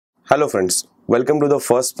Hello friends, welcome to the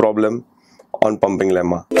first problem on pumping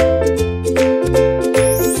lemma.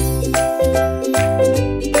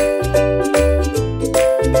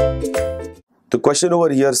 The question over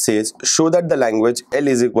here says, show that the language L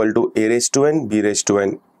is equal to a raised to n, b raised to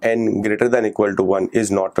n greater than equal to 1 is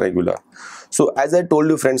not regular. So as I told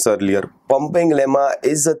you friends earlier, pumping lemma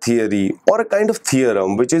is a theory or a kind of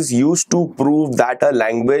theorem which is used to prove that a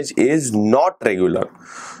language is not regular.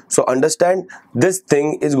 So understand, this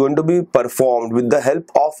thing is going to be performed with the help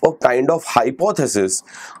of a kind of hypothesis,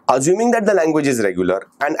 assuming that the language is regular,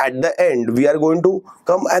 and at the end we are going to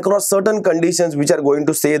come across certain conditions which are going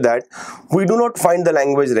to say that we do not find the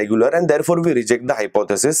language regular and therefore we reject the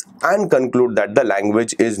hypothesis and conclude that the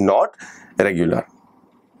language is not regular.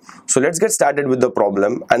 So let's get started with the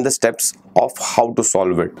problem and the steps of how to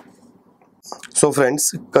solve it. So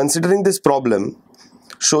friends, considering this problem,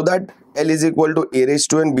 show that L is equal to a raised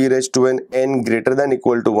to n, b raised to n greater than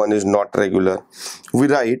equal to 1 is not regular. We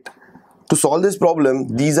write, to solve this problem,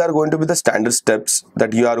 these are going to be the standard steps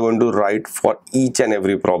that you are going to write for each and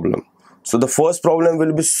every problem. So the first problem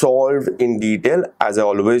will be solved in detail as I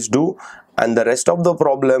always do, and the rest of the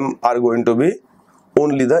problem are going to be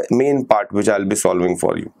only the main part which I will be solving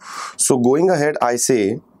for you. So going ahead, I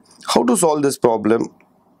say how to solve this problem.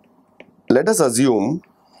 Let us assume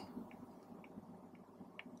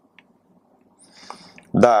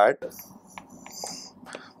that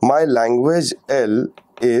my language L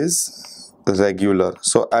is regular.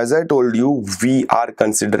 So as I told you, we are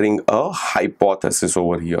considering a hypothesis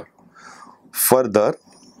over here. Further,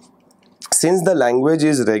 since the language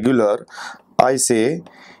is regular, I say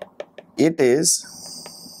it is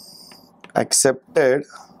accepted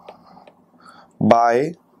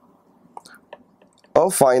by a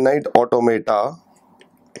finite automata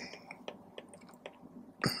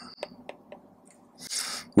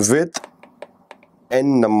with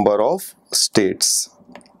n number of states,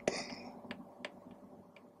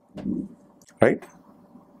 right?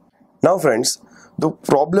 Now friends, the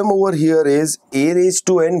problem over here is a raised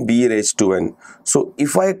to n, b raised to n. So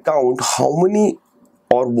if I count how many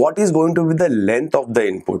or what is going to be the length of the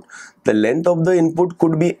input, the length of the input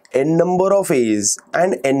could be n number of a's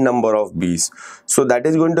and n number of b's. So that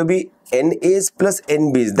is going to be n a's plus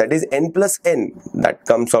n b's, that is n plus n, that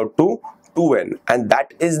comes out to 2n, and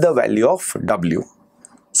that is the value of w.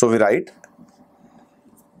 So we write,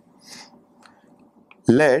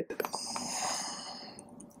 let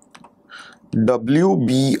w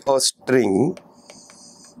be a string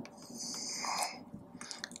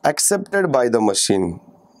accepted by the machine,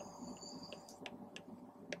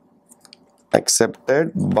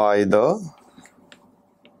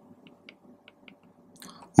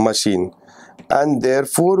 and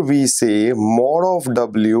therefore we say mod of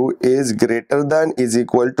w is greater than is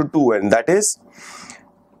equal to 2n, that is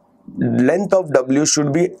length of w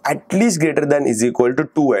should be at least greater than is equal to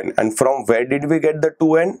 2n. And from where did we get the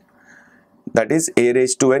 2n? That is a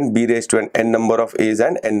raised to n, b raised to n number of a's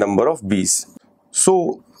and n number of b's.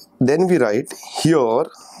 So then we write here,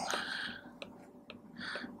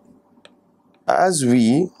 as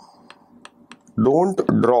we don't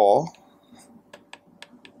draw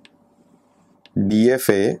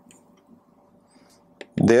DFA,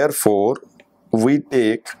 therefore we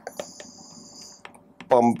take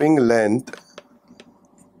pumping length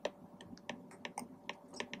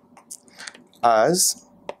as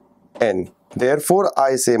n. Therefore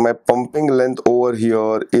I say my pumping length over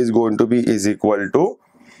here is going to be is equal to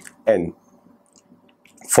n.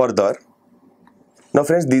 Further, now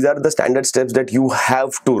friends, these are the standard steps that you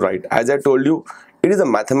have to write. As I told you, it is a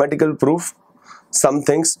mathematical proof. Some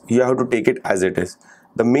things you have to take it as it is.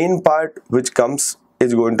 The main part which comes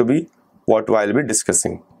is going to be what I will be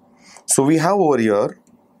discussing. So we have over here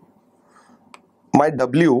my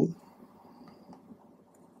w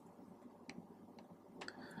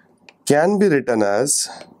can be written as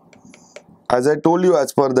I told you,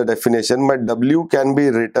 as per the definition, my w can be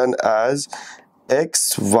written as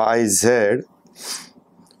x, y, z,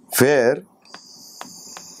 where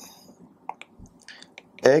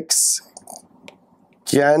x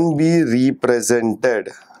can be represented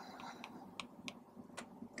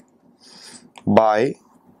by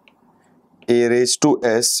a raised to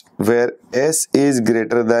s, where s is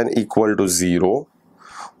greater than equal to 0.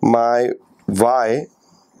 My y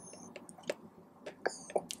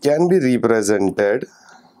can be represented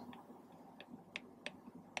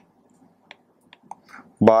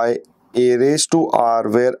by a raised to r,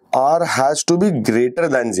 where r has to be greater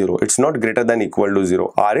than 0. It's not greater than equal to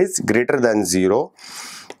 0. R is greater than 0.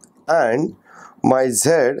 And my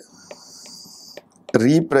z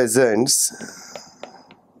represents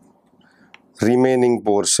remaining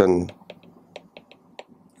portion.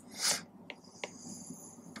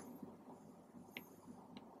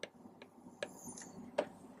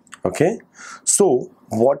 Okay, so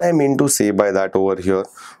what I mean to say by that over here,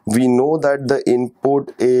 we know that the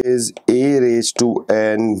input is a raised to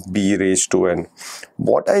n, b raised to n.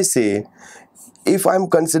 What I say, if I'm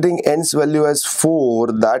considering n's value as 4,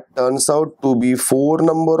 that turns out to be 4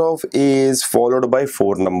 number of a's followed by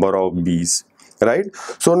 4 number of b's, right?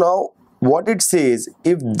 So now what it says,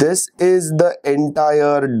 if this is the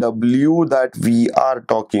entire w that we are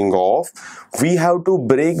talking of, we have to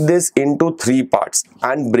break this into 3 parts,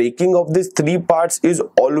 and breaking of these 3 parts is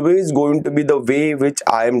always going to be the way which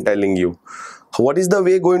I am telling you. What is the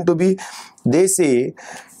way going to be? They say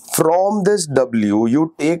from this w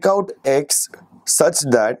you take out x such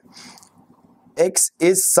that x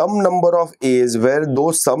is some number of a's where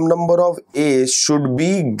those some number of a's should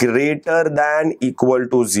be greater than equal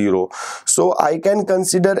to 0. So I can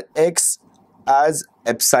consider x as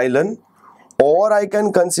epsilon, or I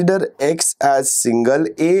can consider x as single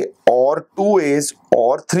a or 2 a's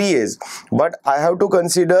or 3 a's, but I have to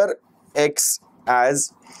consider x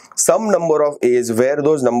as some number of a's where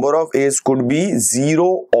those number of a's could be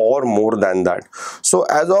 0 or more than that. So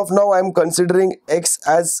as of now I am considering x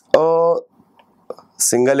as a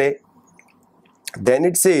single a. Then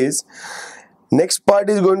it says next part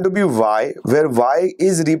is going to be y, where y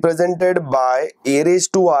is represented by a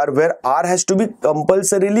raised to r, where r has to be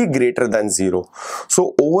compulsorily greater than 0.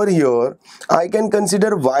 So over here I can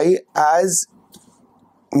consider y as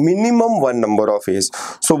minimum 1 number of a's.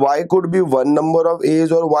 So y could be 1 number of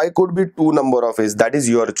a's or y could be 2 number of a's, that is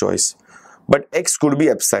your choice, but x could be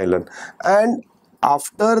epsilon. And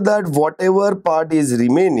after that whatever part is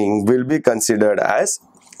remaining will be considered as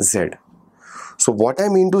z. So what I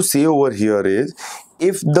mean to say over here is,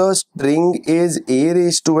 if the string is a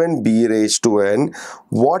raised to n, b raised to n,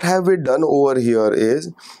 what have we done over here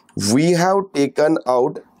is, we have taken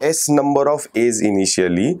out s number of a's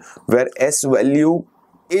initially, where s value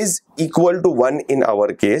is equal to 1 in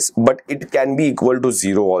our case, but it can be equal to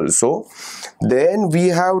 0 also. Then we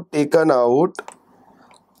have taken out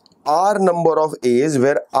r number of a's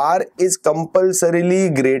where r is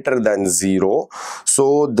compulsorily greater than 0.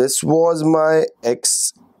 So this was my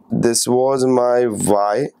x, this was my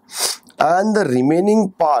y, and the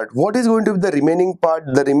remaining part, what is going to be the remaining part?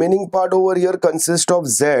 The remaining part over here consists of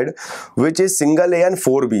z, which is single a and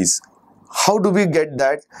 4 b's. How do we get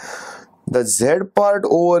that? The z part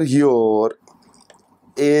over here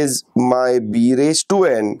is my b raised to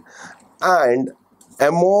n, and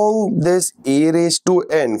among this a raised to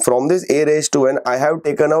n, from this a raised to n, I have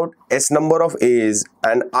taken out s number of a's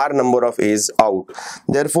and r number of a's out.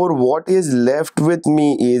 Therefore, what is left with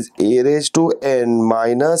me is a raised to n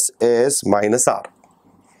minus s minus r,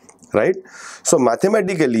 right? So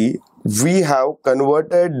mathematically, we have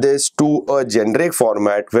converted this to a generic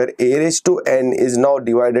format where a raised to n is now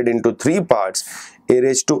divided into 3 parts: a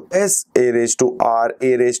raised to s, a raised to r,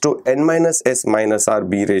 a raised to n minus s minus r,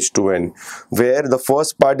 b raised to n, where the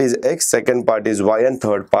first part is x, second part is y, and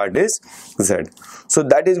third part is z. So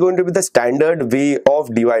that is going to be the standard way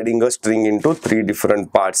of dividing a string into 3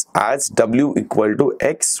 different parts as w equal to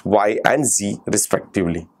x, y and z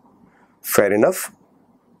respectively. Fair enough?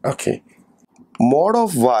 Okay. Mod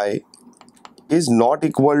of y is not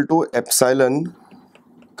equal to epsilon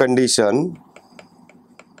condition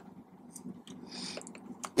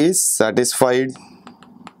is satisfied.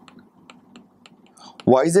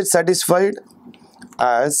 Why is it satisfied?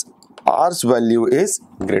 As r's value is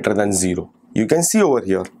greater than 0. You can see over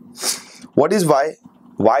here. What is y?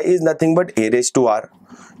 Y is nothing but a raised to r.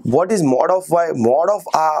 What is mod of y? Mod of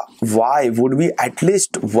y would be at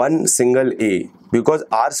least one single a, because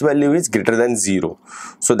r's value is greater than 0.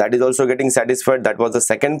 So that is also getting satisfied. That was the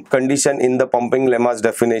second condition in the pumping lemma's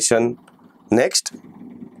definition. Next,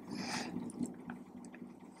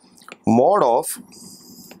 mod of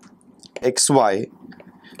xy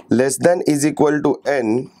less than is equal to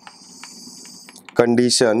n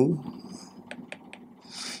condition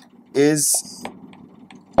is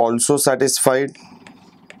also satisfied.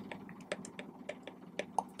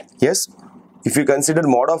 Yes, if you consider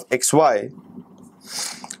mod of xy,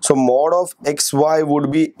 so mod of xy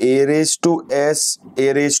would be a raised to s,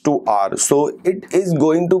 a raised to r. So it is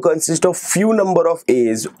going to consist of few number of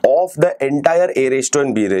a's of the entire a raised to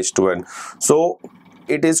n, b raised to n. So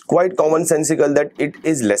it is quite commonsensical that it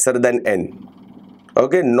is lesser than n.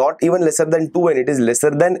 Okay, not even lesser than 2n, it is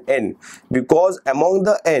lesser than n, because among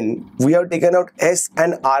the n we have taken out s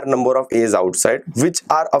and r number of a's outside, which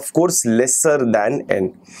are of course lesser than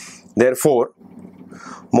n. Therefore,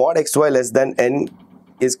 mod xy less than n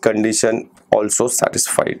is condition also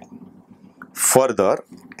satisfied. Further,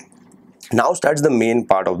 now starts the main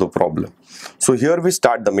part of the problem. So here we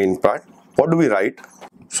start the main part. What do we write?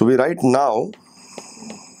 So we write now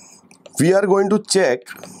we are going to check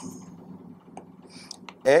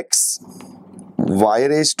x, y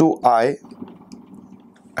raised to I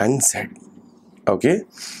and z. Okay,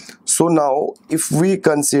 so now if we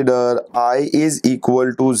consider I is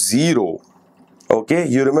equal to 0, okay,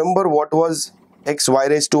 you remember what was x, y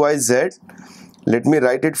raised to I, z? Let me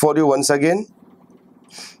write it for you once again.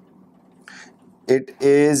 It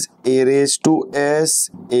is a raised to s,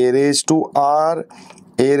 a raised to r,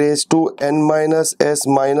 a raised to n minus s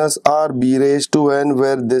minus r, b raised to n,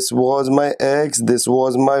 where this was my x, this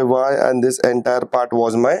was my y, and this entire part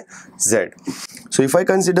was my z. So if I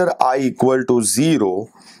consider I equal to 0,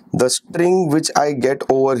 the string which I get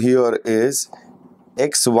over here is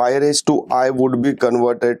x, y raised to I would be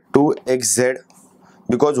converted to xz,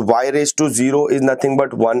 because y raised to 0 is nothing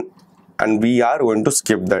but 1, and we are going to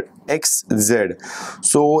skip that, xz.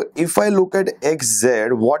 So if I look at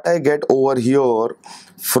xz, what I get over here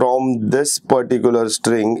from this particular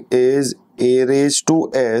string is a raised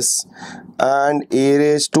to s and a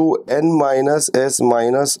raised to n minus s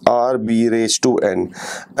minus r, b raised to n.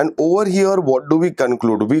 And over here what do we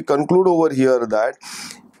conclude? We conclude over here that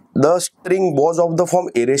the string was of the form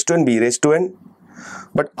a raised to n, b raised to n.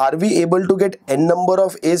 But are we able to get n number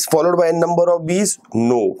of a's followed by n number of b's?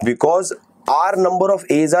 No, because r number of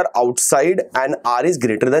a's are outside and r is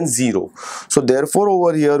greater than 0. So therefore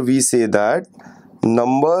over here we say that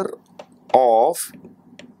number of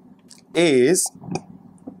a's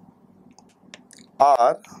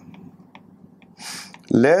are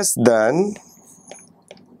less than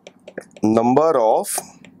number of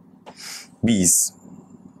b's.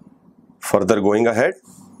 Further going ahead,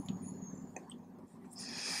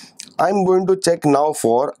 I'm going to check now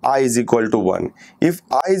for I is equal to 1. If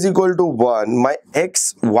I is equal to 1, my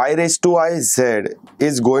x, y raised to I, z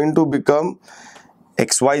is going to become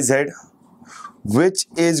xyz, which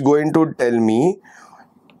is going to tell me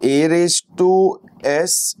a raised to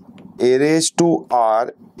s, a raised to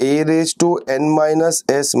r, a raised to n minus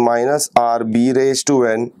s minus r, b raised to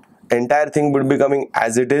n. Entire thing would be coming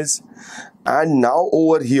as it is. And now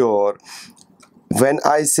over here, when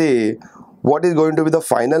I say what is going to be the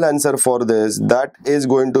final answer for this, that is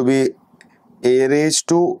going to be a raised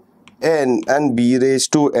to n and b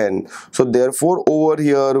raised to n. So therefore over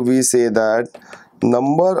here we say that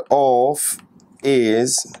number of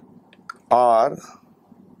a's are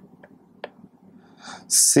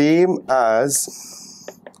same as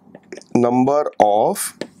number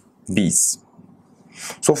of b's.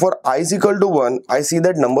 So for I is equal to 1, I see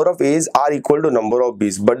that number of a's are equal to number of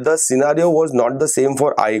b's, but the scenario was not the same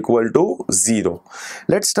for I equal to 0.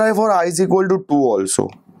 Let's try for I is equal to 2 also.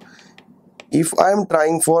 If I am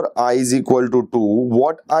trying for I is equal to 2,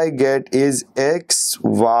 what I get is x,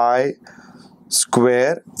 y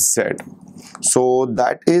square z. So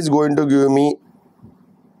that is going to give me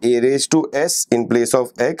a raised to s in place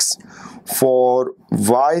of x. For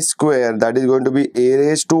y square, that is going to be a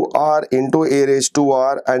raised to r into a raised to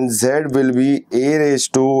r, and z will be a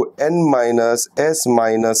raised to n minus s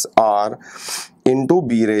minus r into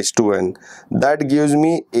b raised to n. That gives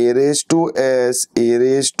me a raised to s, a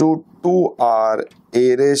raised to 2r,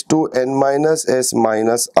 a raised to n minus s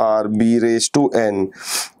minus r, b raised to n,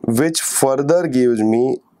 which further gives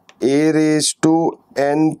me a raised to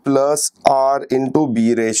n plus r into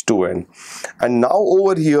b raised to n. And now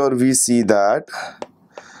over here we see that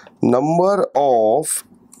number of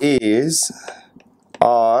a's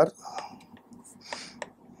are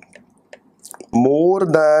more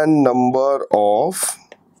than number of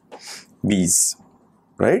b's,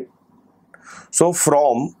 right? So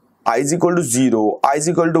from I is equal to 0, I is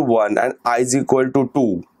equal to 1 and I is equal to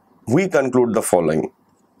 2, we conclude the following.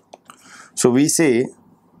 So we say,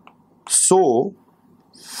 so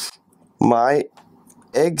my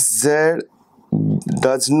xz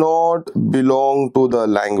does not belong to the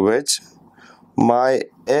language, my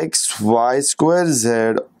xy square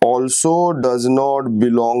z also does not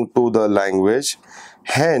belong to the language.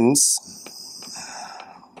 Hence,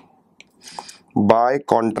 by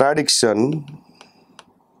contradiction,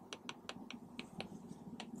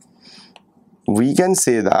 we can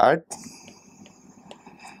say that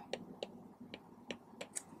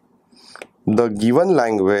the given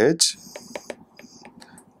language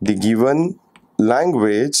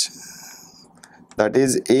that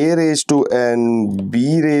is a raised to n,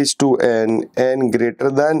 b raised to n, n greater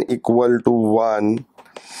than equal to 1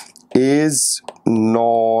 is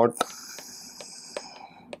not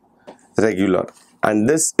regular. And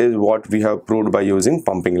this is what we have proved by using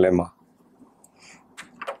pumping lemma.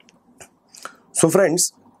 So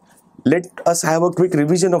friends, let us have a quick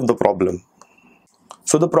revision of the problem.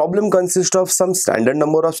 So the problem consists of some standard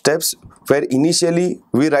number of steps where initially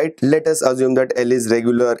we write, let us assume that L is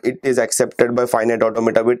regular, it is accepted by finite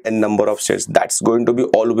automata with n number of states. That's going to be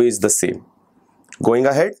always the same. Going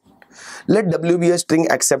ahead, let W be a string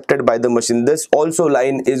accepted by the machine. This also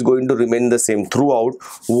line is going to remain the same throughout.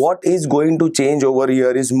 What is going to change over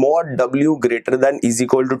here is mod W greater than is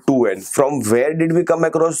equal to 2n. From where did we come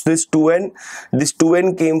across this 2n? This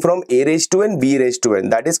 2n came from a raised to n, b raised to n.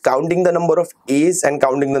 That is counting the number of a's and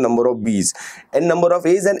counting the number of b's. N number of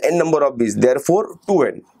a's and n number of b's. Therefore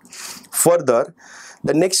 2n. Further,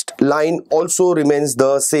 the next line also remains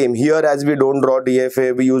the same. Here, as we don't draw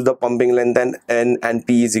DFA, we use the pumping length and n, and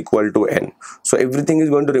p is equal to n. So everything is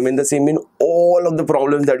going to remain the same in all of the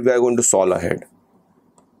problems that we are going to solve ahead.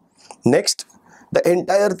 Next, the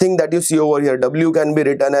entire thing that you see over here, W can be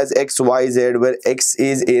written as x, y, z, where x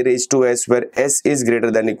is a raised to s, where s is greater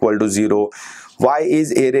than equal to 0. Y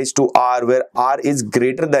is a raised to r, where r is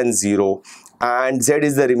greater than 0. And z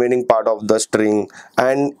is the remaining part of the string,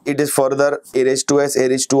 and it is further a raised to s, a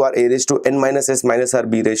raised to r, a raised to n minus s minus r,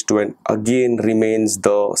 b raised to n, again remains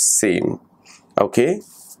the same. Okay.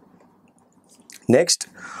 Next,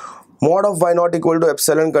 mod of y not equal to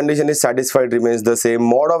epsilon condition is satisfied, remains the same.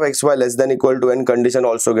 Mod of xy less than equal to n condition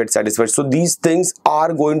also gets satisfied. So these things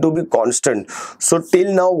are going to be constant. So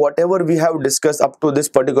till now, whatever we have discussed up to this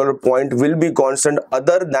particular point will be constant,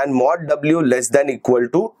 other than mod w less than equal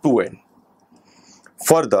to 2n.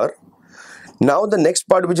 Further, now the next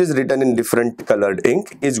part, which is written in different colored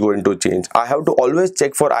ink, is going to change. I have to always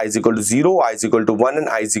check for I is equal to 0, I is equal to 1 and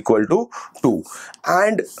I is equal to 2.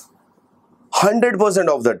 And 100%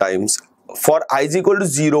 of the times, for I is equal to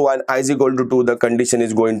 0 and I is equal to 2, the condition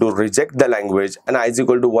is going to reject the language, and I is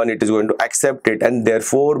equal to 1, it is going to accept it, and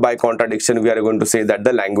therefore by contradiction we are going to say that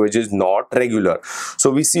the language is not regular.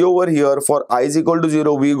 So we see over here, for I is equal to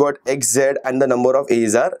 0 we got xz and the number of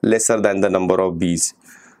a's are lesser than the number of b's.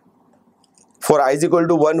 For I is equal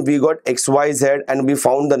to 1 we got xyz and we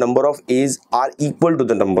found the number of a's are equal to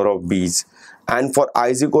the number of b's. And for I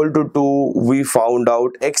is equal to 2 we found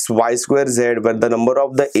out xy square z, where the number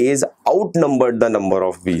of the a's outnumbered the number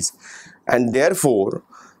of b's. And therefore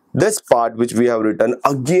this part which we have written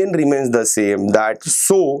again remains the same, that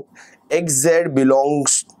so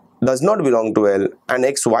xz does not belong to L and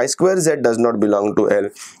xy square z does not belong to L,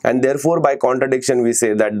 and therefore by contradiction we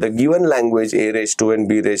say that the given language a raised to n,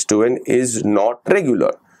 b raised to n is not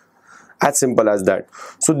regular. As simple as that.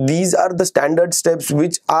 So these are the standard steps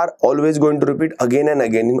which are always going to repeat again and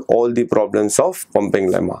again in all the problems of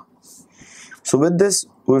pumping lemma. So with this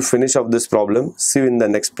we finish off this problem. See you in the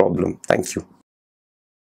next problem. Thank you.